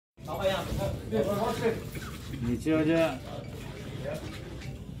नीचे हो जा।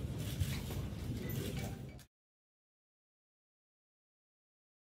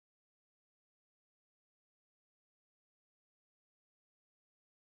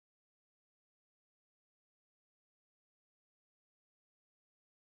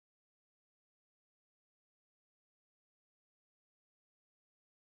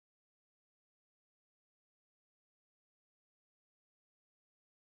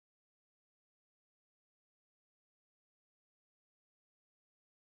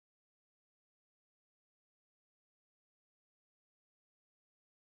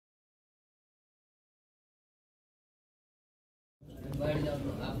 बैठ जाओ,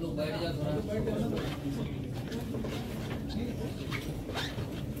 आप लोग बैठ जाओ थोड़ा।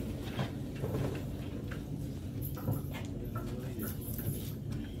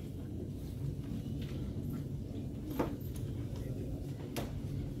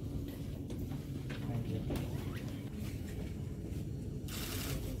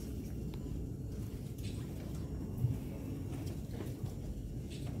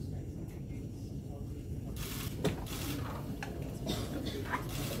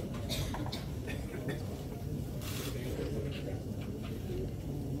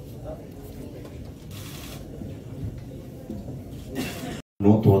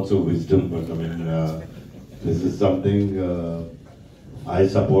 No thoughts of wisdom, but I mean, this is something I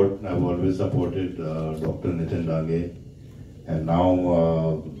support. I've always supported Dr. Nitin Dange, and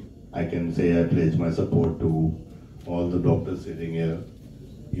now I can say I pledge my support to all the doctors sitting here.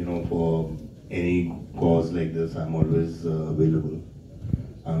 You know, for any cause like this, I'm always available.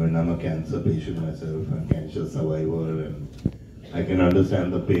 I mean, I'm a cancer patient myself, I'm a cancer survivor, and I can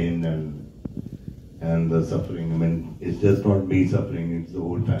understand the pain and the suffering. I mean, it's just not me suffering, it's the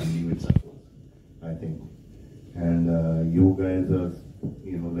whole family which suffers, I think. And you guys are,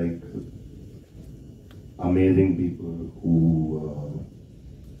 you know, like amazing people who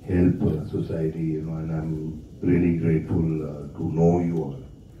help society, you know, and I'm really grateful to know you all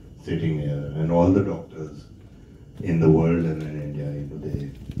sitting here, and all the doctors in the world and in India, you know,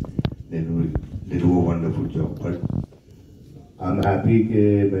 they do a wonderful job. But I'm happy कि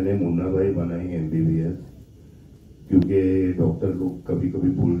मैंने मुन्ना भाई बनाई MBBS, क्योंकि doctor लोग कभी कभी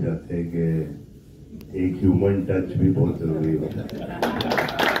भूल जाते हैं कि एक ह्यूमन टच भी बहुत जरूरी होता है।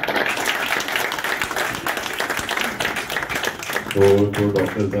 तो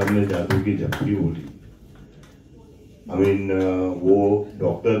डॉक्टर साहब ने जादू की झपकी बोली। I mean, वो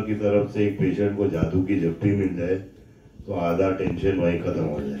डॉक्टर की तरफ से एक पेशेंट को जादू की झपकी मिल जाए तो आधा टेंशन वहीं खत्म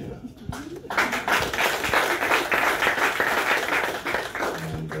हो जाएगा।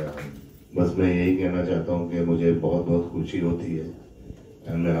 बस मैं यही कहना चाहता हूँ कि मुझे बहुत बहुत खुशी होती है,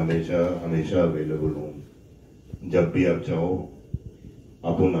 और मैं हमेशा हमेशा अवेलेबल हूँ। जब भी आप चाहो,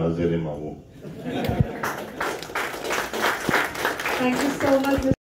 अपन हाजिर मांगो। Thank you so much.